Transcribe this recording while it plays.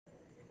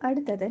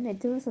അടുത്തത്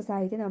network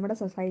society നമ്മുടെ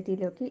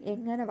സൊസൈറ്റിയിലേക്ക്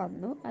എങ്ങനെ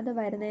വന്നു, അത്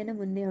വരുന്നതിന്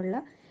മുന്നേ ഉള്ള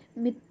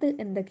മിത്ത്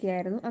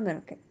എന്തൊക്കെയായിരുന്നു,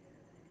 അങ്ങനെയൊക്കെ.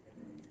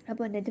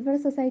 അപ്പോൾ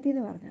നെറ്റ്വർക്ക് സൊസൈറ്റി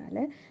എന്ന് പറഞ്ഞാൽ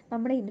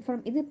നമ്മുടെ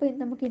ഇതിപ്പോൾ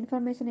നമുക്ക്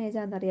ഇൻഫർമേഷൻ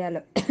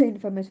ഏജാണെന്നറിയാലോ.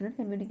 Information and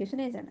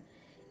communication ഏജാണ്.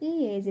 ഈ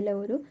ഏജിലെ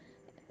ഒരു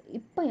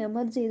ഇപ്പം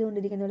എമർജ്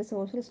ചെയ്തുകൊണ്ടിരിക്കുന്ന ഒരു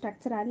സോഷ്യൽ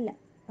സ്ട്രക്ചർ അല്ല.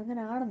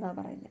 അങ്ങനെ ആണെന്നാണ്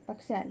പറയുന്നത്,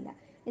 പക്ഷെ അല്ല.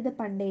 ഇത്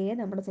പണ്ടേ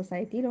നമ്മുടെ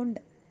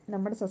സൊസൈറ്റിയിലുണ്ട്.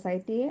 നമ്മുടെ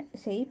സൊസൈറ്റിയെ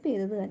ഷെയ്പ്പ്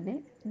ചെയ്തത് തന്നെ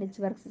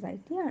നെറ്റ്വർക്ക്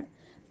സൊസൈറ്റിയാണ്.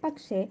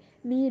 പക്ഷേ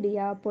media,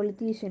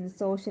 politicians,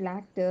 social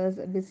actors,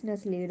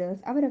 business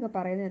leaders അവരൊക്കെ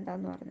പറയുന്നത്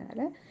എന്താണെന്ന് പറഞ്ഞാൽ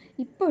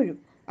ഇപ്പോഴും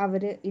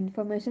അവർ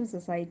ഇൻഫർമേഷൻ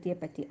സൊസൈറ്റിയെ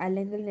പറ്റി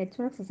അല്ലെങ്കിൽ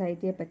നെറ്റ്വർക്ക്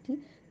സൊസൈറ്റിയെ പറ്റി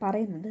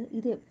പറയുന്നത്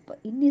ഇത്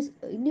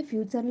ഇനി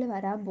ഫ്യൂച്ചറിൽ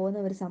വരാൻ പോകുന്ന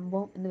ഒരു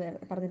സംഭവം എന്ന്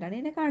പറഞ്ഞിട്ടാണ്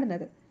ഇതിനെ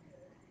കാണുന്നത്.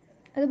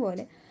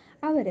 അതുപോലെ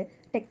അവർ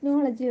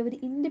ടെക്നോളജി ഒരു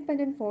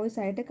ഇൻഡിപെൻഡൻറ്റ് വോയിസ്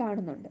ആയിട്ട്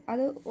കാണുന്നുണ്ട്.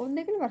 അത്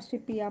ഒന്നുകിൽ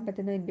വർഷിപ്പ് ചെയ്യാൻ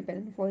പറ്റുന്ന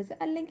ഇൻഡിപെൻഡൻറ്റ് വോയിസ്,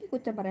 അല്ലെങ്കിൽ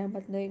കുറ്റം പറയാൻ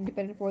പറ്റുന്ന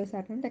ഇൻഡിപെൻഡൻറ്റ് വോയിസ്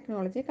ആയിട്ടാണ്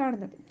ടെക്നോളജി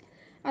കാണുന്നത്.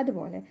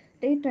 അതുപോലെ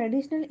ഈ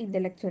ട്രഡീഷണൽ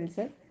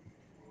ഇൻ്റലക്ച്വൽസ്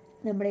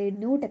നമ്മുടെ ഈ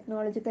ന്യൂ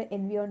ടെക്നോളജിക്കൽ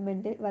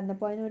എൻവിയോൺമെൻറ്റ്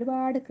വന്നപ്പോൾ അതിനെ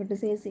ഒരുപാട്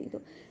ക്രിട്ടിസൈസ് ചെയ്തു.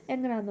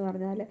 എങ്ങനെയാണെന്ന്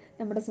പറഞ്ഞാൽ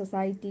നമ്മുടെ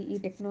സൊസൈറ്റി ഈ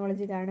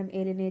ടെക്നോളജി കാരണം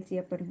ഏലിയനേറ്റ്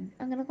ചെയ്യപ്പെടും,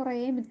 അങ്ങനെ കുറേ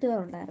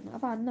മിത്തുകളുണ്ടായിരുന്നു.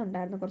 അപ്പോൾ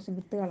അന്നുണ്ടായിരുന്ന കുറച്ച്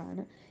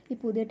മിത്തുകളാണ് ഈ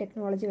പുതിയ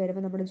ടെക്നോളജി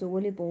വരുമ്പോൾ നമ്മുടെ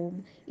ജോലി പോവും,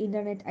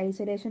 ഇൻ്റർനെറ്റ്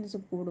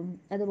ഐസൊലേഷൻസ് കൂടും,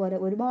 അതുപോലെ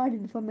ഒരുപാട്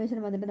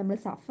ഇൻഫർമേഷൻ വന്നിട്ട് നമ്മൾ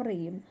സഫർ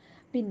ചെയ്യും,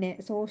 പിന്നെ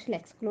സോഷ്യൽ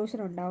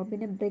എക്സ്ക്ലൂഷൻ ഉണ്ടാവും,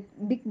 പിന്നെ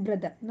ബിഗ്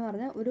ബ്രദർ എന്ന്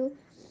പറഞ്ഞാൽ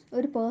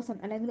ഒരു പേഴ്സൺ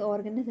അല്ലെങ്കിൽ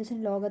ഓർഗനൈസേഷൻ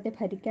ലോകത്തെ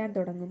ഭരിക്കാൻ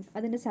തുടങ്ങും,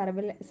 അതിൻ്റെ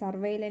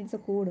സർവൈലൻസ്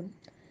കൂടും,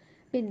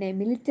 പിന്നെ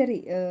മിലിറ്ററി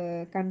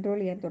കൺട്രോൾ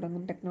ചെയ്യാൻ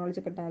തുടങ്ങും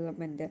ടെക്നോളജിക്കൽ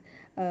ഡെവലപ്മെൻറ്റ്.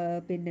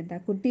 പിന്നെന്താ,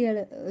 കുട്ടികൾ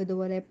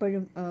ഇതുപോലെ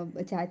എപ്പോഴും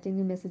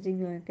ചാറ്റിങ്ങും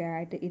മെസ്സേജിങ്ങും ഒക്കെ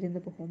ആയിട്ട്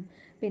ഇരുന്ന് പോകും.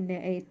 പിന്നെ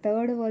ഈ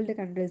തേർഡ് വേൾഡ്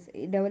കൺട്രീസ്,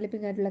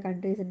 ഡെവലപ്പിംഗ് ആയിട്ടുള്ള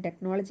കൺട്രീസിന്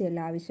ടെക്നോളജി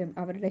അല്ല ആവശ്യം,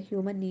 അവരുടെ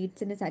ഹ്യൂമൻ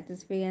നീഡ്സിനെ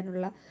സാറ്റിസ്ഫൈ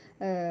ചെയ്യാനുള്ള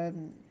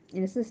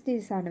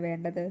നെസസിറ്റീസ് ആണ്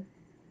വേണ്ടത്.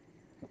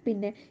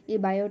 പിന്നെ ഈ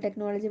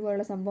ബയോടെക്നോളജി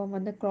പോലുള്ള സംഭവം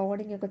വന്ന്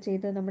ക്ലോണിംഗ് ഒക്കെ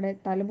ചെയ്ത് നമ്മുടെ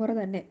തലമുറ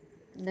തന്നെ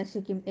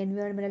നശിക്കും,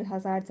 എൻവയോൺമെൻറ്റൽ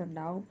ഹസാർഡ്സ്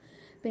ഉണ്ടാവും.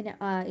 പിന്നെ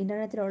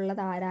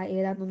ഇൻ്റർനെറ്റിലുള്ളത് ആരാ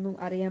ഏതാണെന്നൊന്നും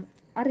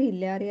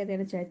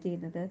അറിയാതെയാണ് ചാറ്റ്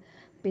ചെയ്യുന്നത്.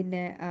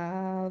 പിന്നെ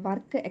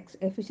വർക്ക്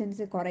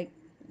എഫിഷ്യൻസി കുറയും,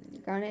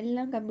 കാരണം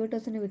എല്ലാം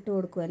കമ്പ്യൂട്ടേഴ്സിന് വിട്ടു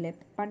കൊടുക്കുമല്ലേ.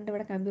 പണ്ട്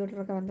ഇവിടെ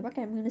കമ്പ്യൂട്ടറൊക്കെ വന്നപ്പോൾ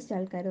കമ്മ്യൂണിസ്റ്റ്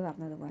ആൾക്കാർ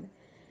പറഞ്ഞതുപോലെ.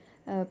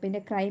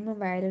 പിന്നെ ക്രൈമും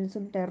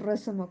വയലൻസും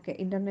ടെററിസം ഒക്കെ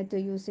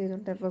ഇൻ്റർനെറ്റ് യൂസ്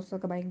ചെയ്തും ടെററിസം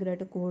ഒക്കെ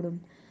ഭയങ്കരമായിട്ട് കൂടും.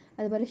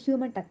 അതുപോലെ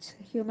ഹ്യൂമൻ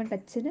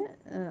ടച്ചിന്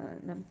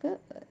നമുക്ക്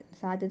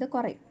സാധ്യത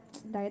കുറയും,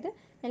 അതായത്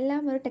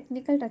എല്ലാം ഒരു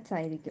ടെക്നിക്കൽ ടച്ച്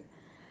ആയിരിക്കും.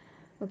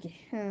 ഓക്കെ,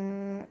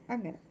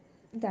 അങ്ങനെ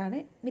ഇതാണ്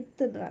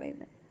മിത്ത് എന്ന്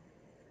പറയുന്നത്.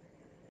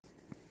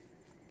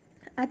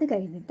 അത്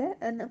കഴിഞ്ഞിട്ട്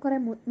കുറേ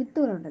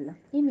മിത്തുകളുണ്ടല്ലോ.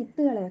 ഈ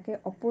മിത്തുകളെയൊക്കെ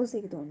ഒപ്പോസ്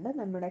ചെയ്തുകൊണ്ട്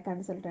നമ്മുടെ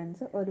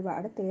കൺസൾട്ടൻസ്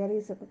ഒരുപാട്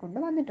തിയറീസൊക്കെ കൊണ്ട്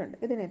വന്നിട്ടുണ്ട്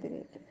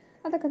ഇതിനെതിരേക്ക്.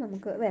 അതൊക്കെ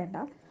നമുക്ക് വേണ്ട.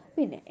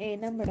 പിന്നെ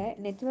നമ്മുടെ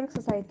നെറ്റ്വർക്ക്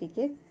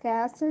സൊസൈറ്റിക്ക്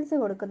കാസ്റ്റൽസ്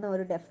കൊടുക്കുന്ന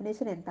ഒരു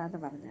ഡെഫിനേഷൻ എന്താണെന്ന്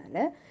പറഞ്ഞാൽ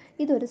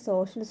ഇതൊരു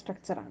social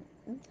സ്ട്രക്ചറാണ്,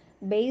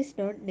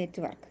 based on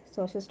network.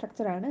 Social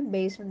സ്ട്രക്ചറാണ്,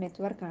 based on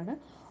നെറ്റ്വർക്കാണ്,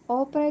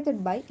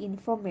 operated by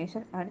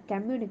information and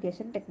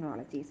communication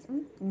technologies,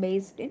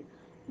 based in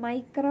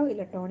micro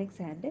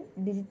electronics and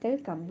digital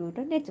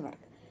computer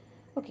network.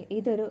 Okay,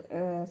 ഇതൊരു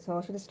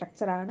social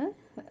സ്ട്രക്ചറാണ്,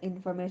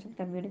 information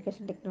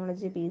communication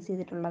technology base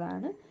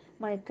ചെയ്തിട്ടുള്ളതാണ്.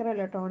 മൈക്രോ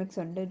ഇലക്ട്രോണിക്സ്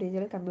ഉണ്ട്,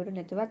 ഡിജിറ്റൽ കമ്പ്യൂട്ടർ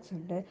നെറ്റ്വർക്ക്സ്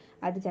ഉണ്ട്.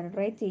 അത്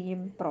generate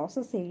ചെയ്യും,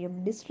 process ചെയ്യും,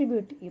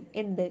 distribute ചെയ്യും.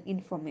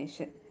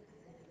 Information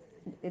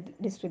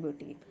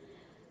distribute ചെയ്യും.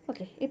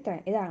 ഓക്കെ,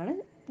 ഇതാണ്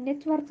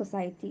നെറ്റ്വർക്ക്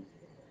സൊസൈറ്റി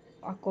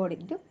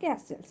അക്കോർഡിംഗ് ടു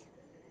കാസ്റ്റൽസ്.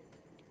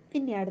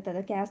 ഇനി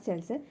അടുത്തത്,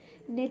 കാസ്റ്റൽസ്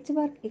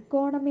നെറ്റ്വർക്ക്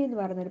ഇക്കോണമി എന്ന്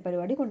പറയുന്നൊരു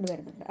പരിപാടി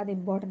കൊണ്ടുവരുന്നുണ്ട്. അത്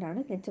ഇമ്പോർട്ടൻ്റ് ആണ്.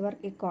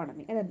 നെറ്റ്വർക്ക്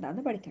ഇക്കോണമി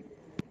അതെന്താണെന്ന് പഠിക്കണം.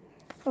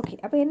 ഓക്കെ,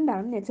 അപ്പോൾ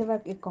എന്താണ്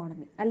നെറ്റ്വർക്ക്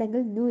ഇക്കോണമി അല്ലെങ്കിൽ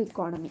ന്യൂ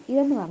ഇക്കോണമി?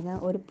 ഇതെന്ന് പറഞ്ഞാൽ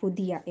ഒരു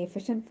പുതിയ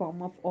എഫിഷ്യൻറ്റ് ഫോം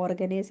ഓഫ്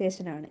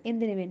ഓർഗനൈസേഷനാണ്.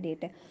 എന്തിനു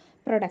വേണ്ടിയിട്ട്?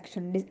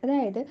 പ്രൊഡക്ഷൻ,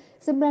 അതായത്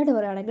സിമ്പിളായിട്ട്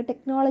പറയുകയാണെങ്കിൽ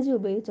ടെക്നോളജി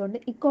ഉപയോഗിച്ചുകൊണ്ട്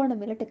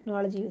ഇക്കോണമിയിൽ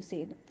ടെക്നോളജി യൂസ്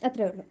ചെയ്യുന്നു,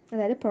 അത്രയേ ഉള്ളൂ.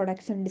 അതായത്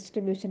പ്രൊഡക്ഷൻ,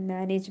 ഡിസ്ട്രിബ്യൂഷൻ,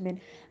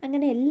 മാനേജ്മെൻറ്റ്,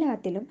 അങ്ങനെ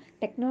എല്ലാത്തിലും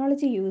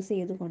ടെക്നോളജി യൂസ്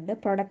ചെയ്തുകൊണ്ട്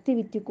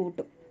പ്രൊഡക്ടിവിറ്റി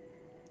കൂട്ടും.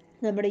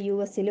 നമ്മുടെ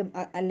US-ലും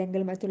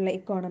അല്ലെങ്കിൽ മറ്റുള്ള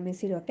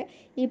ഇക്കോണമീസിലും ഒക്കെ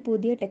ഈ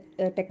പുതിയ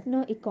ടെക്നോ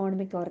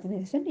ഇക്കോണമിക്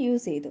ഓർഗനൈസേഷൻ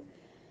യൂസ് ചെയ്തു.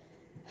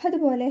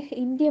 അതുപോലെ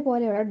ഇന്ത്യ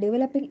പോലെയുള്ള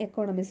ഡെവലപ്പിംഗ്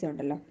എക്കോണമീസ്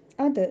ഉണ്ടല്ലോ,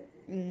 അത്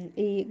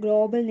ഈ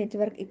ഗ്ലോബൽ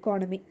നെറ്റ്വർക്ക്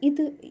ഇക്കോണമി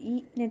ഈ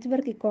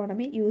നെറ്റ്വർക്ക്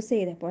ഇക്കോണമി യൂസ്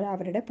ചെയ്തപ്പോൾ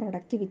അവരുടെ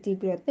പ്രൊഡക്ടിവിറ്റി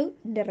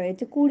ഗ്രോത്തിൻ്റെ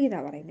റേറ്റ്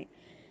കൂടിയെന്നാണ് പറയുന്നത്.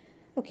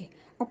 ഓക്കെ,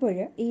 അപ്പോൾ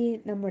ഈ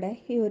നമ്മുടെ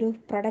ഈ ഒരു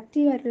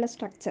പ്രൊഡക്റ്റീവായിട്ടുള്ള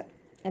സ്ട്രക്ചർ,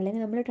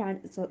 അല്ലെങ്കിൽ നമ്മൾ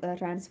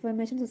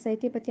ട്രാൻസ്ഫോർമേഷൻ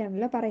സൊസൈറ്റിയെ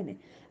പറ്റിയാണല്ലോ പറയുന്നത്.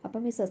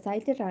 അപ്പം ഈ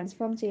സൊസൈറ്റി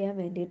ട്രാൻസ്ഫോം ചെയ്യാൻ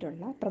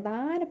വേണ്ടിയിട്ടുള്ള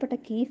പ്രധാനപ്പെട്ട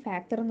കീ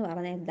ഫാക്ടർ എന്ന്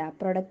പറഞ്ഞാൽ എന്താ?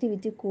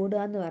 പ്രൊഡക്ടിവിറ്റി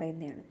കൂടുക എന്ന്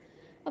പറയുന്നതാണ്.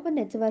 അപ്പോൾ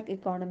നെറ്റ്വർക്ക്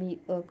ഇക്കോണമി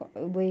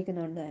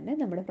ഉപയോഗിക്കുന്നതുകൊണ്ട് തന്നെ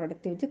നമ്മുടെ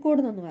പ്രൊഡക്ടിവിറ്റി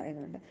കൂടുന്നെന്ന്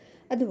പറയുന്നുണ്ട്.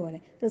 അതുപോലെ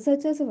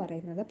റിസർച്ചേഴ്സ്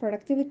പറയുന്നത്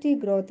പ്രൊഡക്ടിവിറ്റി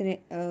ഗ്രോത്തിനെ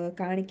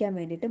കാണിക്കാൻ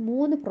വേണ്ടിയിട്ട്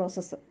 3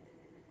 പ്രോസസ്സ്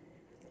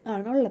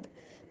ആണുള്ളത്.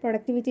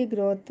 പ്രൊഡക്ടിവിറ്റി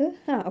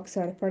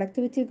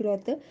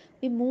ഗ്രോത്ത്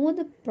ഈ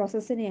 3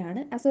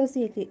 പ്രോസസ്സിനെയാണ്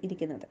അസോസിയേറ്റ്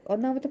ഇരിക്കുന്നത്.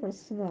 ഒന്നാമത്തെ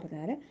പ്രോസസ്സ് എന്ന്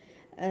പറഞ്ഞാൽ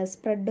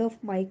spread of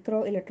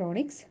micro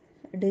electronics,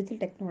 digital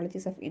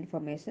technologies of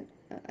information.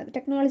 അത്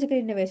ടെക്നോളജിക്കൽ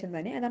ഇന്നോവേഷൻ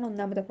തന്നെ, അതാണ്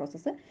ഒന്നാമത്തെ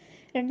പ്രോസസ്സ്.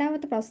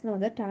 രണ്ടാമത്തെ പ്രോസസ്സ് എന്ന്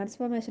പറഞ്ഞാൽ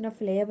ട്രാൻസ്ഫോർമേഷൻ ഓഫ്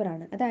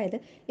ലേബറാണ്. അതായത്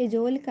ഈ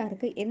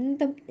ജോലിക്കാർക്ക്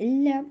എന്തും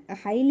എല്ലാം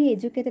ഹൈലി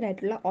എഡ്യൂക്കേറ്റഡ്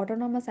ആയിട്ടുള്ള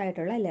ഓട്ടോണോമസ്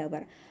ആയിട്ടുള്ള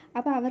ലേബർ.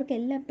 അപ്പോൾ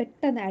അവർക്കെല്ലാം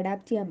പെട്ടെന്ന്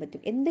അഡാപ്റ്റ് ചെയ്യാൻ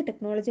പറ്റും. എന്ത്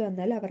ടെക്നോളജി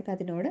വന്നാലും അവർക്ക്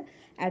അതിനോട്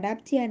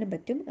അഡാപ്റ്റ് ചെയ്യാനും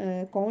പറ്റും.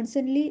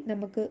 കോൺസ്റ്റൻ്റ്ലി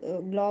നമുക്ക്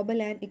ഗ്ലോബൽ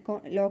ആൻഡ്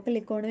ലോക്കൽ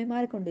ഇക്കോണമി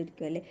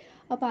മാറിക്കൊണ്ടിരിക്കുകയല്ലേ.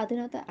 അപ്പോൾ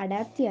അതിനകത്ത്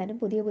അഡാപ്റ്റ് ചെയ്യാനും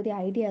പുതിയ പുതിയ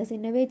ഐഡിയാസ്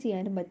ഇന്നോവേറ്റ്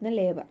ചെയ്യാനും പറ്റുന്ന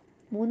ലേബർ.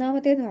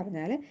 മൂന്നാമത്തേന്ന്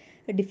പറഞ്ഞാൽ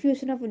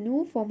diffusion of new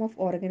form of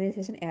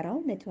organisation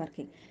around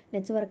networking.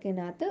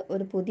 നെറ്റ്വർക്കിനകത്ത്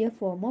ഒരു പുതിയ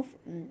ഫോം ഓഫ്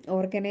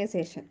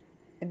ഓർഗനൈസേഷൻ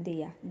എന്ത്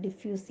ചെയ്യുക,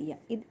 ഡിഫ്യൂസ്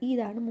ചെയ്യുക.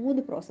 ഇതാണ്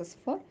 3 process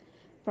four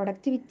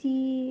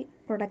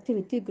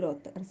productivity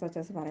growth.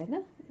 Researchers പറയുന്ന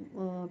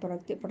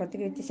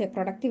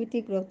പ്രൊഡക്ടിവിറ്റി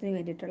ഗ്രോത്തിന്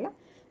വേണ്ടിയിട്ടുള്ള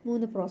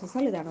 3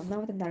 പ്രോസസ്സുകൾ ഇതാണ്.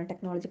 ഒന്നാമത്തെ എന്താണ്,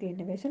 ടെക്നോളജിക്കൽ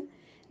ഇന്നോവേഷൻ.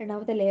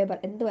 രണ്ടാമത്തെ ലേബർ,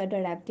 എന്തുമായിട്ട്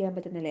അഡാപ്റ്റ് ചെയ്യാൻ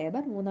പറ്റുന്ന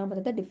ലേബർ.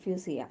 മൂന്നാമത്തത്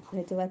ഡിഫ്യൂസ് ചെയ്യുക,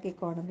 നെറ്റ്വർക്ക്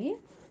ഇക്കോണമിയെ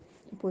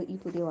ഈ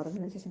പുതിയ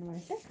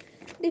ഓർഗനൈസേഷനുമായിട്ട്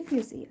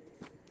ഡിഫ്യൂസ് ചെയ്യും.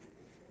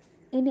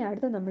 ഇനി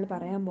അടുത്ത് നമ്മൾ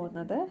പറയാൻ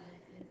പോകുന്നത്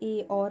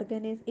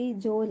ഈ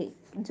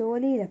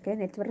ജോലിയിലൊക്കെ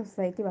നെറ്റ്വർക്ക്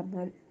സൊസൈറ്റി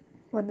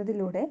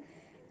വന്നതിലൂടെ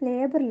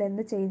ലേബറിൽ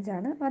എന്ത്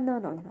ചേഞ്ചാണ്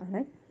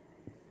വന്നതെന്നുള്ളതാണ്.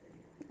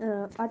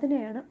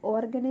 അതിനെയാണ്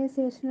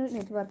ഓർഗനൈസേഷണൽ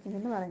നെറ്റ്വർക്കിംഗ്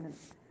എന്ന് പറയുന്നത്.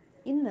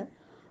 ഇന്ന്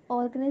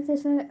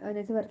ഓർഗനൈസേഷണൽ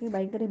നെറ്റ്വർക്കിംഗ്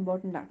ഭയങ്കര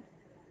ഇമ്പോർട്ടൻ്റ് ആണ്.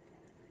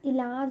 ഈ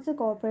ലാർജ്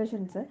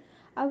കോർപ്പറേഷൻസ്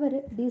അവർ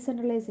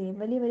ഡീസെൻട്രലൈസ് ചെയ്യും.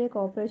 വലിയ വലിയ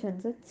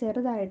കോർപ്പറേഷൻസ്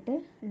ചെറുതായിട്ട്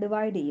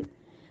ഡിവൈഡ് ചെയ്യും.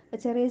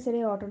 ചെറിയ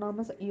ചെറിയ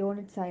ഓട്ടോണോമസ്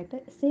യൂണിറ്റ്സ് ആയിട്ട്,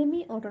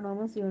 സെമി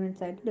ഓട്ടോണോമസ്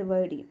യൂണിറ്റ്സ് ആയിട്ട്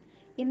ഡിവൈഡ് ചെയ്യും.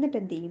 എന്നിട്ട്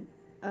എന്ത് ചെയ്യും,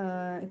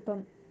 ഇപ്പം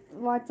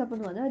വാട്സപ്പ്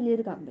എന്ന് പറഞ്ഞാൽ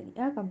വലിയൊരു കമ്പനി,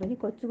 ആ കമ്പനി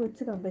കൊച്ചു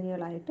കൊച്ചു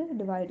കമ്പനികളായിട്ട്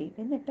ഡിവൈഡ് ചെയ്യും.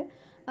 എന്നിട്ട്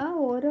ആ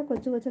ഓരോ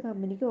കൊച്ചു കൊച്ചു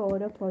കമ്പനിക്ക്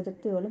ഓരോ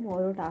പ്രൊജക്റ്റുകളും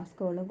ഓരോ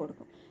ടാസ്കുകളും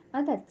കൊടുക്കും.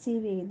 അത്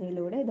അച്ചീവ്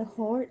ചെയ്യുന്നതിലൂടെ ദ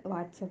ഹോൾ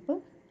വാട്സപ്പ്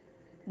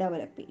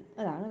ഡെവലപ്പ് ചെയ്യും.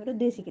 അതാണ് അവർ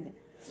ഉദ്ദേശിക്കുന്നത്.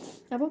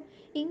 അപ്പം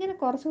ഇങ്ങനെ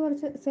കുറച്ച്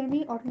കുറച്ച് സെമി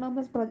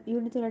ഓട്ടോണോമസ്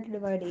യൂണിറ്റുകളായിട്ട്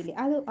ഡിവൈഡ് ചെയ്യില്ലേ,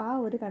 അത് ആ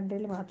ഒരു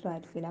കൺട്രിയിൽ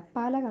മാത്രമായിരിക്കില്ല,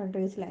 പല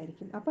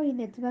കൺട്രീസിലായിരിക്കും. അപ്പോൾ ഈ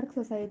നെറ്റ്വർക്ക്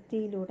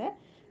സൊസൈറ്റിയിലൂടെ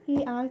ഈ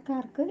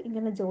ആൾക്കാർക്ക്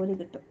ഇങ്ങനെ ജോലി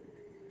കിട്ടും.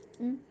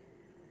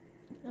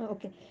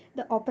 Okay,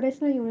 the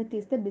operational unit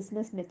is the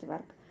business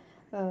network.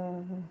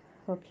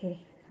 Okay,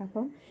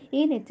 അപ്പം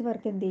ഈ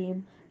നെറ്റ്വർക്ക് എന്ത്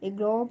ചെയ്യും, ഈ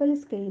ഗ്ലോബൽ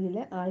സ്കെയിലിൽ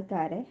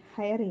ആൾക്കാരെ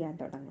ഹയർ ചെയ്യാൻ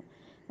തുടങ്ങും.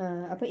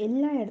 അപ്പോൾ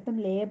എല്ലായിടത്തും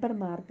ലേബർ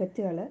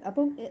മാർക്കറ്റുകൾ,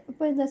 അപ്പം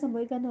ഇപ്പോൾ എന്താ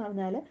സംഭവിക്കുക എന്ന്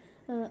പറഞ്ഞാൽ,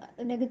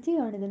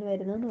 നെഗറ്റീവാണ് ഇതിന്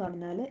വരുന്നതെന്ന്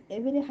പറഞ്ഞാൽ,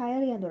 ഇവർ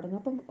ഹയർ ചെയ്യാൻ തുടങ്ങും.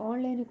 അപ്പം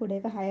ഓൺലൈനിൽ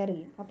കൂടെയൊക്കെ ഹയർ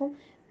ചെയ്യും. അപ്പം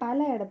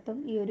പലയിടത്തും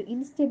ഈ ഒരു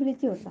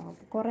ഇൻസ്റ്റെബിലിറ്റി ഉണ്ടാകും.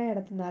 കുറേ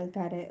ഇടത്തുനിന്ന്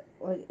ആൾക്കാരെ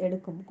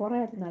എടുക്കും, കുറേ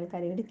ഇടത്തുനിന്ന്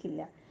ആൾക്കാരെ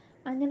എടുക്കില്ല.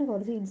 അങ്ങനെ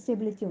കുറച്ച്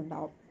ഇൻസ്റ്റെബിലിറ്റി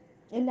ഉണ്ടാവും.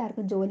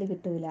 എല്ലാവർക്കും ജോലി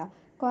കിട്ടില്ല.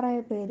 കുറേ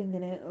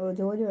പേരിങ്ങനെ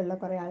ജോലിയുള്ള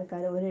കുറേ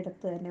ആൾക്കാർ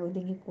ഒരിടത്ത് തന്നെ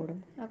ഒതുങ്ങിക്കൂടും.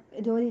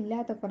 ജോലി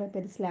ഇല്ലാത്ത കുറേ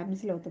പേര്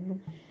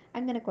സ്ലംസിലൊതുങ്ങും.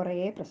 അങ്ങനെ കുറേ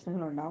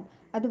പ്രശ്നങ്ങളുണ്ടാവും.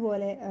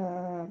 അതുപോലെ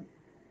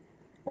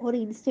ഒരു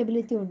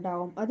ഇൻസ്റ്റെബിലിറ്റി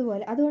ഉണ്ടാവും.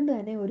 അതുകൊണ്ട്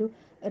തന്നെ ഒരു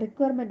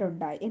റിക്വയർമെൻ്റ്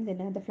ഉണ്ടായി.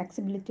 എന്തിനാ, the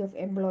flexibility of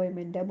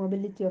employment,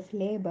 mobility of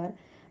labour,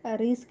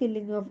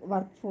 reskilling of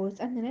work force,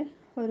 അങ്ങനെ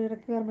ഒരു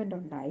റിക്വയർമെൻ്റ്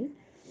ഉണ്ടായി.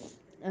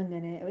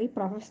 അങ്ങനെ ഈ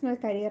പ്രൊഫഷണൽ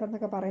കരിയർ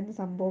എന്നൊക്കെ പറയുന്ന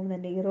സംഭവം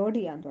തന്നെ ഇറോഡ്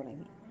ചെയ്യാൻ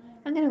തുടങ്ങി.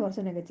 അങ്ങനെ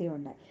കുറച്ച് നെഗറ്റീവ്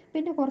ഉണ്ടായി.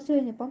 പിന്നെ കുറച്ച്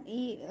കഴിഞ്ഞപ്പം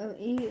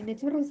ഈ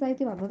നെറ്റ്വർക്ക്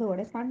സൊസൈറ്റി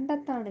വന്നതോടെ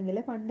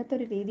പണ്ടത്തെ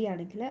ഒരു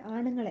രീതിയാണെങ്കിൽ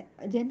ആണുങ്ങളെ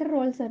ജെൻഡർ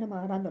റോൾസ് തന്നെ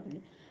മാറാൻ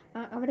തുടങ്ങി.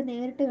 അവിടെ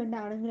നേരിട്ട് കണ്ട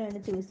ആണുങ്ങളെയാണ്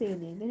ചൂസ്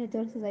ചെയ്യുന്നതെങ്കിൽ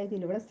നെറ്റ്വർക്ക്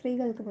സൊസൈറ്റിയിലൂടെ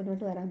സ്ത്രീകൾക്ക്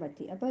മുന്നോട്ട് വരാൻ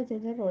പറ്റി. അപ്പോൾ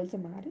ജെൻഡർ റോൾസ്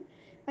മാറി,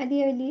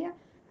 വലിയ വലിയ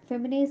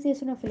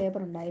ഫെമിനൈസേഷൻ ഓഫ്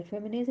ലേബർ ഉണ്ടായി.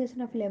 ഫെമിനൈസേഷൻ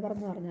ഓഫ് ലേബർ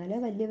എന്ന് പറഞ്ഞാൽ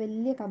വലിയ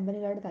വലിയ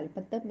കമ്പനികളുടെ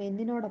തലപ്പത്ത്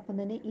മെന്നിനോടൊപ്പം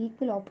തന്നെ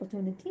ഈക്വൽ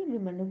ഓപ്പർച്യൂണിറ്റി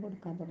വിമണിനും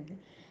കൊടുക്കാൻ തുടങ്ങി.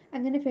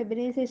 അങ്ങനെ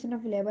ഫെമിനൈസേഷൻ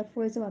ഓഫ് ലേബർ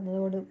ഫോഴ്സ്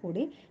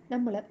വന്നതോടുകൂടി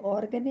നമ്മൾ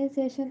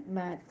ഓർഗനൈസേഷൻ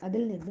മാൻ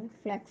അതിൽ നിന്നും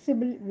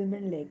ഫ്ലെക്സിബിൾ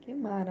വിമണിലേക്ക്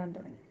മാറാൻ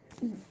തുടങ്ങി.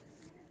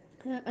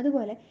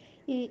 അതുപോലെ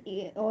ഈ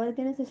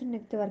ഓർഗനൈസേഷൻ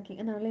നെറ്റ്വർക്കിംഗ്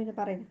എന്നാണല്ലോ ഇത്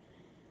പറയുന്നത്.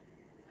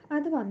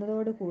 അത്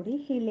വന്നതോടുകൂടി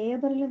ഈ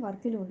ലേബറിലും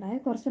വർക്കിലും ഉണ്ടായ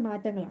കുറച്ച്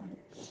മാറ്റങ്ങളാണ്.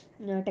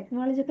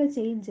 ടെക്നോളജിക്കൽ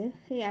ചേഞ്ച്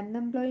ഈ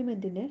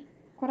അൺഎംപ്ലോയ്മെൻറ്റിനെ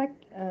കുറെ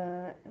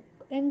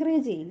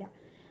എൻകറേജ്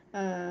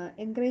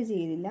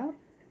ചെയ്തില്ല.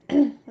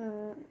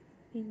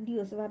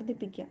 ഇൻഡ്യൂസ്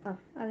വർദ്ധിപ്പിക്കുക,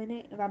 അതിനെ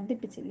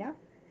വർദ്ധിപ്പിച്ചില്ല.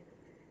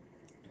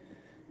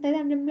 അതായത്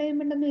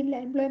അൺഎംപ്ലോയ്മെൻ്റ് ഒന്നും ഇല്ല,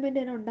 എംപ്ലോയ്മെൻറ്റ്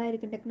തന്നെ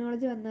ഉണ്ടായിരിക്കും.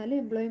 ടെക്നോളജി വന്നാലും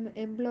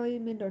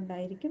എംപ്ലോയ്മെൻ്റ്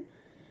ഉണ്ടായിരിക്കും.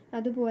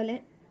 അതുപോലെ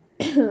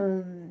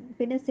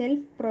പിന്നെ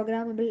സെൽഫ്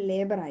പ്രോഗ്രാമബിൾ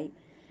ലേബറായി.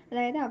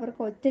 അതായത്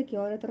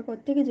ഓരോരുത്തർക്ക്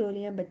ഒറ്റയ്ക്ക് ജോലി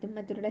ചെയ്യാൻ പറ്റും,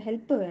 മറ്റൊരുടെ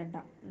ഹെൽപ്പ് വേണ്ട.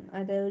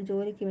 അത്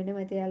ജോലിക്ക് വേണ്ടി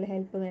മറ്റേയാളുടെ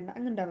ഹെൽപ്പ് വേണ്ട,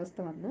 അങ്ങനത്തെ അവസ്ഥ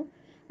വന്നു.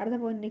 അടുത്ത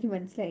പോയിന്റ് എനിക്ക്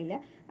മനസ്സിലായില്ല.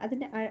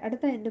 അതിൻ്റെ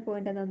അടുത്ത എൻ്റെ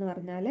പോയിന്റ് എന്താണെന്ന്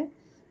പറഞ്ഞാൽ,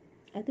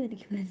 അതും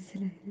എനിക്ക്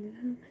മനസ്സിലായില്ല.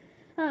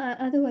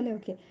 അതുപോലെ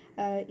ഓക്കെ,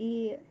 ഈ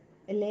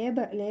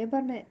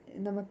ലേബറിനെ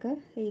നമുക്ക്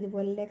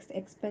ഇതുപോലെ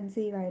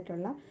എക്സ്പെൻസീവ്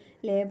ആയിട്ടുള്ള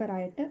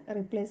ലേബറായിട്ട്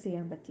റീപ്ലേസ്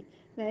ചെയ്യാൻ പറ്റി.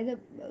 അതായത്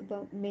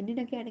ഇപ്പോൾ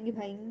മെന്നിനൊക്കെ ആണെങ്കിൽ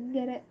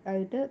ഭയങ്കര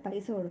ആയിട്ട്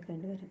പൈസ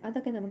കൊടുക്കേണ്ടി വരും.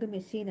 അതൊക്കെ നമുക്ക്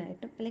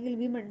മെഷീനായിട്ടും, അല്ലെങ്കിൽ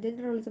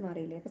ജെൻഡർ റോൾസ്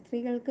മാറിയില്ലേ, അപ്പോൾ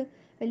സ്ത്രീകൾക്ക്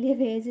വലിയ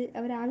വേജ്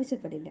അവർ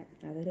ആവശ്യപ്പെടില്ല.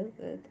 അതൊരു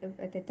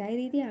തെറ്റായ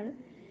രീതിയാണ്.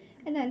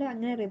 എന്നാലും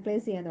അങ്ങനെ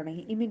റീപ്ലേസ് ചെയ്യാൻ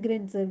തുടങ്ങി.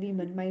 ഇമിഗ്രൻസ്,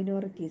 വിമൻ,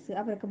 മൈനോറിറ്റീസ്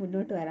അവരൊക്കെ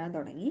മുന്നോട്ട് വരാൻ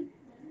തുടങ്ങി.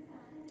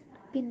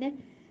 പിന്നെ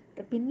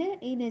പിന്നെ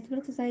ഈ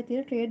നെറ്റ്വർക്ക്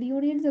സൊസൈറ്റിയിൽ ട്രേഡ്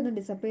യൂണിയൻസ് ഒന്നും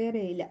ഡിസപ്പിയർ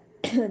ചെയ്യില്ല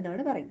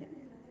എന്നാണ് പറയുന്നത്.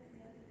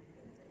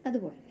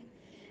 അതുപോലെ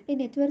ഈ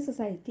നെറ്റ്വർക്ക്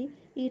സൊസൈറ്റി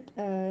ഈ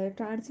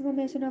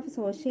ട്രാൻസ്ഫോർമേഷൻ ഓഫ്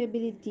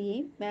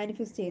സോഷ്യബിലിറ്റിയെയും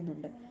മാനിഫെസ്റ്റ്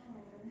ചെയ്യുന്നുണ്ട്.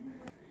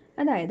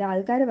 അതായത്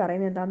ആൾക്കാർ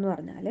പറയുന്നത് എന്താണെന്ന്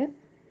പറഞ്ഞാൽ,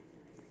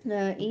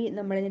 ഈ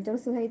നമ്മുടെ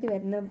നെറ്റ്വർക്ക് സൊസൈറ്റി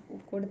വരുന്ന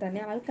കൂടെ തന്നെ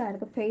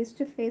ആൾക്കാർക്ക് ഫേസ്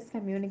ടു ഫേസ്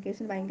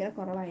കമ്മ്യൂണിക്കേഷൻ ഭയങ്കര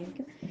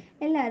കുറവായിരിക്കും.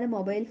 എല്ലാവരും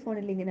മൊബൈൽ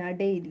ഫോണിൽ ഇങ്ങനെ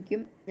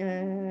അടയിരിക്കും.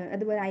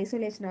 അതുപോലെ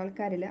ഐസൊലേഷൻ,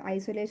 ആൾക്കാരിൽ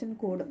ഐസൊലേഷൻ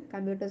കൂടും,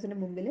 കമ്പ്യൂട്ടേഴ്സിന്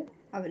മുമ്പിൽ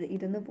അവർ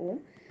ഇരുന്ന് പോവും,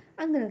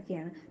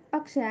 അങ്ങനെയൊക്കെയാണ്.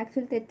 പക്ഷേ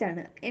ആക്ച്വലി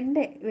തെറ്റാണ്.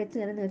 എൻ്റെ വെച്ച്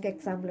തന്നെ നിങ്ങൾക്ക്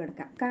എക്സാമ്പിൾ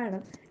എടുക്കാം.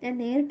 കാരണം ഞാൻ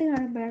നേരിട്ട്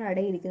കാണുമ്പോഴാണ്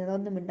അടയിരിക്കുന്നത്,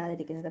 ഒന്നും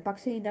മിണ്ടാതിരിക്കുന്നത്.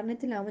 പക്ഷേ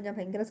ഇൻ്റർനെറ്റിലാവുമ്പോൾ ഞാൻ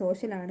ഭയങ്കര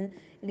സോഷ്യലാണ്,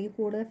 എനിക്ക്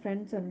കൂടുതൽ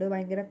ഫ്രണ്ട്സ് ഉണ്ട്,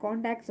 ഭയങ്കര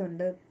കോണ്ടാക്ട്സ്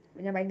ഉണ്ട്,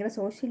 ഞാൻ ഭയങ്കര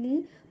സോഷ്യലി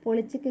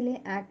പൊളിറ്റിക്കലി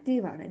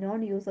ആക്റ്റീവാണ്, നോൺ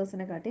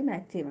യൂസേഴ്സിനെക്കാട്ടിയും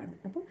ആക്റ്റീവാണ്.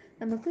 അപ്പം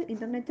നമുക്ക്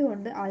ഇൻ്റർനെറ്റ്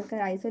കൊണ്ട്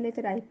ആൾക്കാർ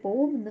ഐസൊലേറ്റഡ് ആയി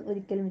പോകുമെന്ന്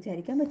ഒരിക്കലും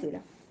വിചാരിക്കാൻ പറ്റില്ല.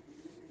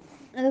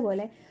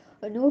 അതുപോലെ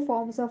new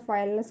forms of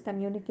wireless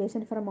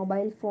communication from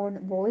mobile phone,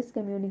 voice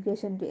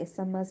communication to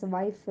SMS,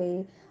 wifi,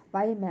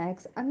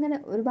 WiMAX, അങ്ങനെ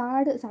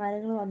ഒരുപാട്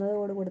സാധനങ്ങൾ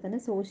വന്നതോടുകൂടി തന്നെ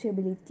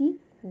സോഷ്യബിലിറ്റി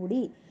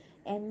കൂടി,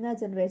 യങ്ങർ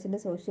ജനറേഷൻ്റെ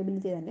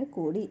സോഷ്യബിലിറ്റി തന്നെ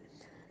കൂടി.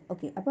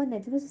 ഓക്കെ, അപ്പോൾ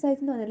നെറ്റ്വർക്ക്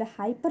സൊസൈറ്റി എന്ന് പറഞ്ഞാൽ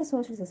ഹൈപ്പർ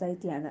സോഷ്യൽ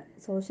സൊസൈറ്റിയാണ്.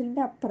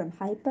 സോഷ്യലിൻ്റെ അപ്പുറം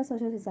ഹൈപ്പർ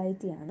സോഷ്യൽ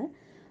സൊസൈറ്റിയാണ്,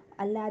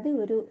 അല്ലാതെ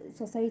ഒരു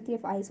സൊസൈറ്റി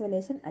ഓഫ്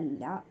ഐസൊലേഷൻ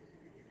അല്ല.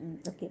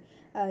 ഓക്കെ,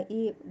 ഈ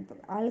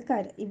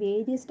ആൾക്കാർ ഈ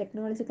വേരിയസ്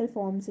ടെക്നോളജിക്കൽ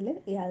ഫോംസിൽ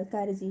ഈ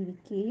ആൾക്കാർ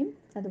ജീവിക്കുകയും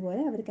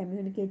അതുപോലെ അവർ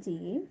കമ്മ്യൂണിക്കേറ്റ്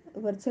ചെയ്യുകയും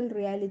വെർച്വൽ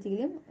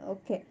റിയാലിറ്റിയിലും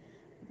ഒക്കെ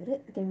അവർ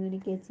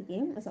കമ്മ്യൂണിക്കേറ്റ്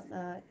ചെയ്യുകയും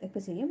ഒക്കെ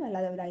ചെയ്യും,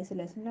 അല്ലാതെ അവർ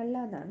ഐസൊലേഷനിലല്ല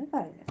എന്നാണ്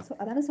പറയുന്നത്. സോ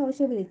അതാണ്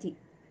സോഷ്യബിലിറ്റി.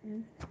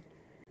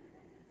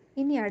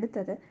 ഇനി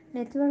അടുത്തത്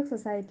നെറ്റ്വർക്ക്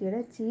സൊസൈറ്റിയുടെ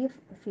ചീഫ്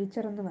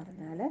ഫീച്ചർ എന്ന്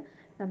പറഞ്ഞാൽ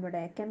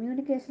നമ്മുടെ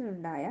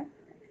കമ്മ്യൂണിക്കേഷനുണ്ടായ,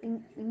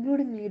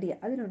 ഇൻക്ലൂഡിങ് മീഡിയ,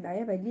 അതിനുണ്ടായ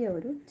വലിയ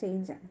ഒരു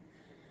ചേഞ്ചാണ്.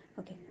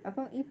 ഓക്കെ,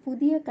 അപ്പോൾ ഈ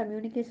പുതിയ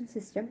കമ്മ്യൂണിക്കേഷൻ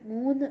സിസ്റ്റം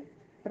 3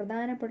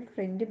 പ്രധാനപ്പെട്ട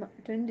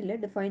ട്രെൻഡിൽ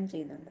ഡിഫൈൻ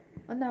ചെയ്യുന്നുണ്ട്.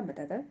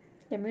 ഒന്നാമത്തേത്,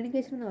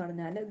 കമ്മ്യൂണിക്കേഷൻ എന്ന്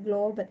പറഞ്ഞാൽ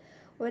ഗ്ലോബൽ,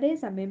 ഒരേ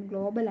സമയം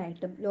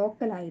ഗ്ലോബലായിട്ടും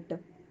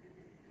ലോക്കലായിട്ടും,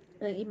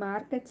 ഈ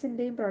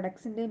മാർക്കറ്റ്സിൻ്റെയും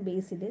പ്രൊഡക്ട്സിൻ്റെയും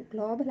ബേസിൽ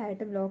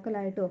ഗ്ലോബലായിട്ടും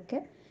ലോക്കലായിട്ടും ഒക്കെ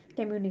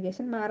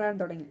കമ്മ്യൂണിക്കേഷൻ മാറാൻ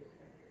തുടങ്ങി.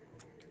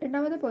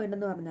 രണ്ടാമത്തെ പോയിന്റ്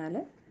എന്ന് പറഞ്ഞാൽ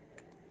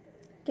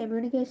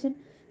communication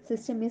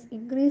system is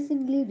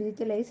increasingly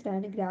digitalised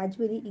and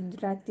gradually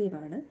interactive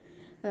ആണ്.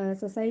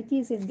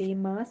 സൊസൈറ്റീസിൻ്റെയും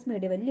മാസ്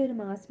മീഡിയ, വലിയൊരു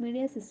മാസ്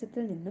മീഡിയ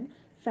സിസ്റ്റത്തിൽ നിന്നും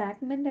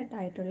ഫ്രാഗ്മെൻറ്റഡ്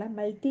ആയിട്ടുള്ള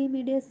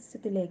മൾട്ടിമീഡിയ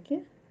സിസ്റ്റത്തിലേക്ക്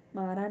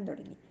മാറാൻ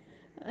തുടങ്ങി.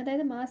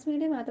 അതായത് മാസ്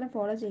മീഡിയ മാത്രം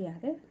ഫോളോ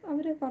ചെയ്യാതെ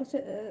അവർ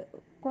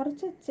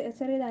കുറച്ച്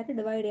ചെറിയതായിട്ട്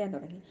ഡിവൈഡ് ചെയ്യാൻ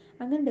തുടങ്ങി.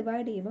 അങ്ങനെ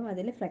ഡിവൈഡ് ചെയ്യുമ്പം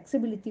അതിൽ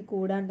ഫ്ലെക്സിബിലിറ്റി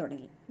കൂടാൻ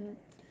തുടങ്ങി.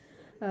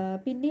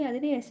 പിന്നെ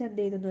അതിനുശേഷം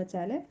എന്ത് ചെയ്തെന്ന്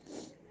വെച്ചാൽ,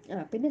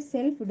 പിന്നെ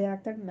സെൽഫ്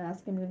ഡയറക്റ്റഡ്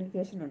മാസ്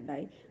കമ്മ്യൂണിക്കേഷൻ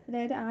ഉണ്ടായി.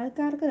 അതായത്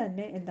ആൾക്കാർക്ക്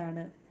തന്നെ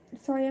എന്താണ്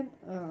സ്വയം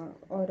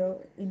ഓരോ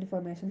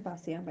ഇൻഫർമേഷൻ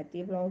പാസ് ചെയ്യാൻ പറ്റി,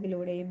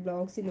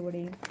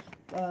 ബ്ലോഗ്സിലൂടെയും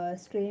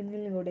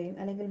സ്ട്രീമിങ്ങിലൂടെയും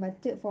അല്ലെങ്കിൽ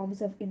മറ്റ്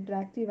ഫോംസ് ഓഫ്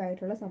ഇൻട്രാക്റ്റീവ്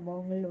ആയിട്ടുള്ള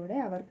സംഭവങ്ങളിലൂടെ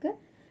അവർക്ക്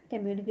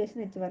കമ്മ്യൂണിക്കേഷൻ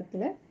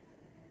നെറ്റ്വർക്കിൽ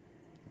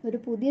ഒരു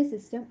പുതിയ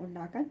സിസ്റ്റം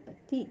ഉണ്ടാക്കാൻ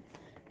പറ്റി.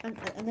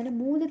 അങ്ങനെ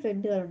 3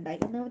 ട്രെൻഡുകളുണ്ടായി.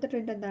 ഒന്നാമത്തെ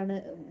ട്രെൻഡ് എന്താണ്,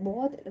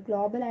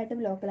 ഗ്ലോബലായിട്ടും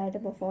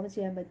ലോക്കലായിട്ടും പെർഫോം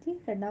ചെയ്യാൻ പറ്റി.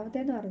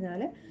 രണ്ടാമത്തേന്ന്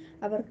പറഞ്ഞാൽ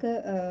അവർക്ക്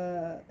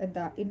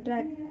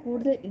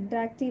കൂടുതൽ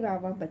ഇൻട്രാക്റ്റീവ്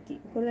ആവാൻ പറ്റി,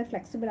 കൂടുതൽ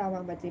ഫ്ലെക്സിബിൾ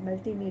ആവാൻ പറ്റി,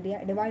 മൾട്ടിമീഡിയ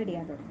ഡിവൈഡ്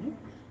ചെയ്യാൻ തുടങ്ങി.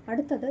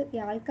 അടുത്തത്, ഈ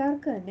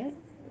ആൾക്കാർക്ക് തന്നെ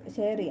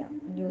ഷെയർ ചെയ്യാം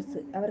ന്യൂസ്,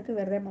 അവർക്ക്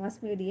വെറുതെ മാസ്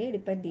മീഡിയയെ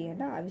ഡിപ്പെൻഡ്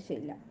ചെയ്യേണ്ട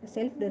ആവശ്യമില്ല,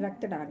 സെൽഫ്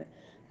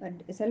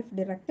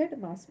ഡയറക്റ്റഡ്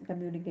മാസ്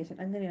കമ്മ്യൂണിക്കേഷൻ,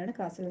 അങ്ങനെയാണ്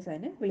കാസ്റ്റൽസ്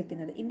അതിനെ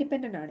വിളിക്കുന്നത്.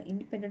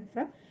 Independent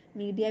from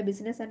media,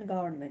 business and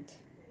government.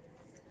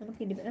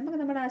 നമുക്ക്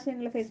നമ്മുടെ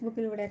ആശയങ്ങൾ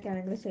ഫേസ്ബുക്കിലൂടെയൊക്കെ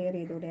ആണെങ്കിൽ ഷെയർ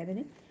ചെയ്തുകൂടെ?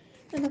 അതിന്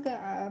നമുക്ക്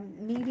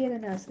മീഡിയ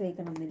തന്നെ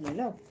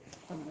ആശ്രയിക്കണമെന്നില്ലല്ലോ.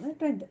 അതാണ്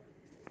ട്രെൻഡ്.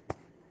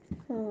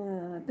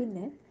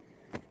 പിന്നെ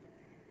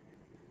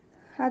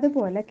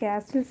അതുപോലെ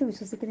കാസ്റ്റൽസ്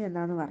വിശ്വസിക്കുന്നത്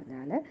എന്താണെന്ന്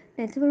പറഞ്ഞാൽ,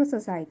 നെറ്റ്വർക്ക്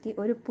സൊസൈറ്റി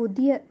ഒരു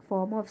പുതിയ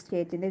ഫോം ഓഫ്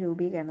സ്റ്റേറ്റിൻ്റെ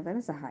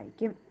രൂപീകരണത്തിന്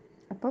സഹായിക്കും.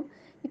 അപ്പം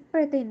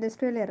ഇപ്പോഴത്തെ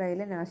ഇൻഡസ്ട്രിയൽ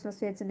എറയിൽ നാഷണൽ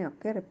സ്റ്റേറ്റ്സിനെ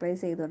ഒക്കെ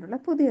റിപ്ലേസ് ചെയ്തുകൊണ്ടുള്ള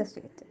പുതിയ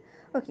സ്റ്റേറ്റ്.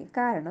 ഓക്കെ,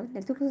 കാരണം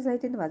നെറ്റ്വർക്ക്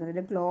സൊസൈറ്റി എന്ന്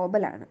പറഞ്ഞാൽ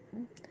ഗ്ലോബലാണ്.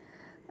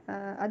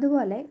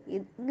 അതുപോലെ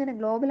ഇങ്ങനെ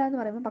ഗ്ലോബലാന്ന്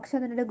പറയുമ്പോൾ, പക്ഷേ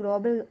അതിനൊരു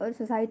ഗ്ലോബൽ ഒരു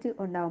സൊസൈറ്റി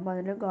ഉണ്ടാകുമ്പോൾ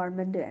അതിനൊരു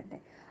ഗവൺമെൻറ് വേണ്ടേ?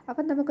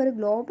 അപ്പം നമുക്കൊരു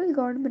ഗ്ലോബൽ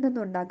ഗവൺമെൻറ്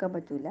ഒന്നും ഉണ്ടാക്കാൻ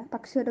പറ്റില്ല,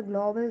 പക്ഷേ ഒരു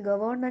ഗ്ലോബൽ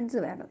ഗവേണൻസ്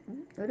വേണം.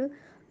 ഒരു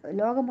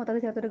ലോകം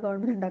മൊത്തത്തിൽ ചേർത്തൊരു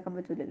ഗവൺമെൻറ് ഉണ്ടാക്കാൻ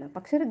പറ്റില്ലല്ലോ,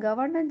 പക്ഷേ ഒരു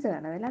ഗവേണൻസ്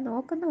വേണം, എല്ലാം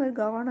നോക്കുന്ന ഒരു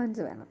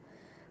ഗവേണൻസ് വേണം.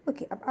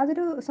 ഓക്കെ, അപ്പം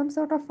അതൊരു some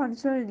sort of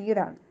functional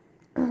നീഡാണ്.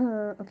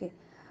 Okay,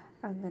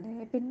 അങ്ങനെ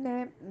പിന്നെ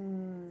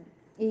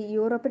ഈ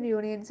യൂറോപ്യൻ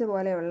യൂണിയൻസ്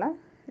പോലെയുള്ള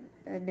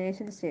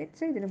നേഷൻ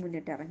സ്റ്റേറ്റ്സ് ഇതിന്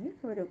മുന്നിട്ടിറങ്ങി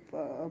ഒരു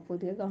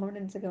പുതിയ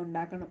ഗവേണൻസ് ഒക്കെ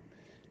ഉണ്ടാക്കണം,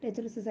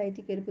 നെറ്റ്വർക്ക്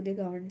സൊസൈറ്റിക്ക് ഒരു പുതിയ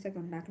ഗവേണൻസ് ഒക്കെ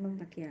ഉണ്ടാക്കണം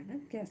എന്നൊക്കെയാണ്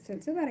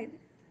കാസ്റ്റൽസ്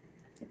പറയുന്നത്.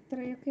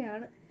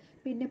 ഇത്രയൊക്കെയാണ്.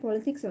 പിന്നെ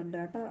പൊളിറ്റിക്സ് ഉണ്ട്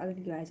കേട്ടോ,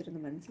 അതെനിക്ക്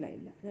വായിച്ചിട്ടൊന്നും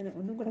മനസ്സിലായില്ല. ഞാൻ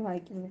ഒന്നും കൂടെ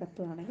വായിക്കുന്നത്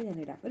കത്തുവാണെങ്കിൽ ഞാൻ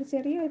ഇടാം. ഒരു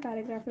ചെറിയൊരു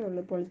പാരഗ്രാഫേ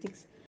ഉള്ളൂ പൊളിറ്റിക്സ്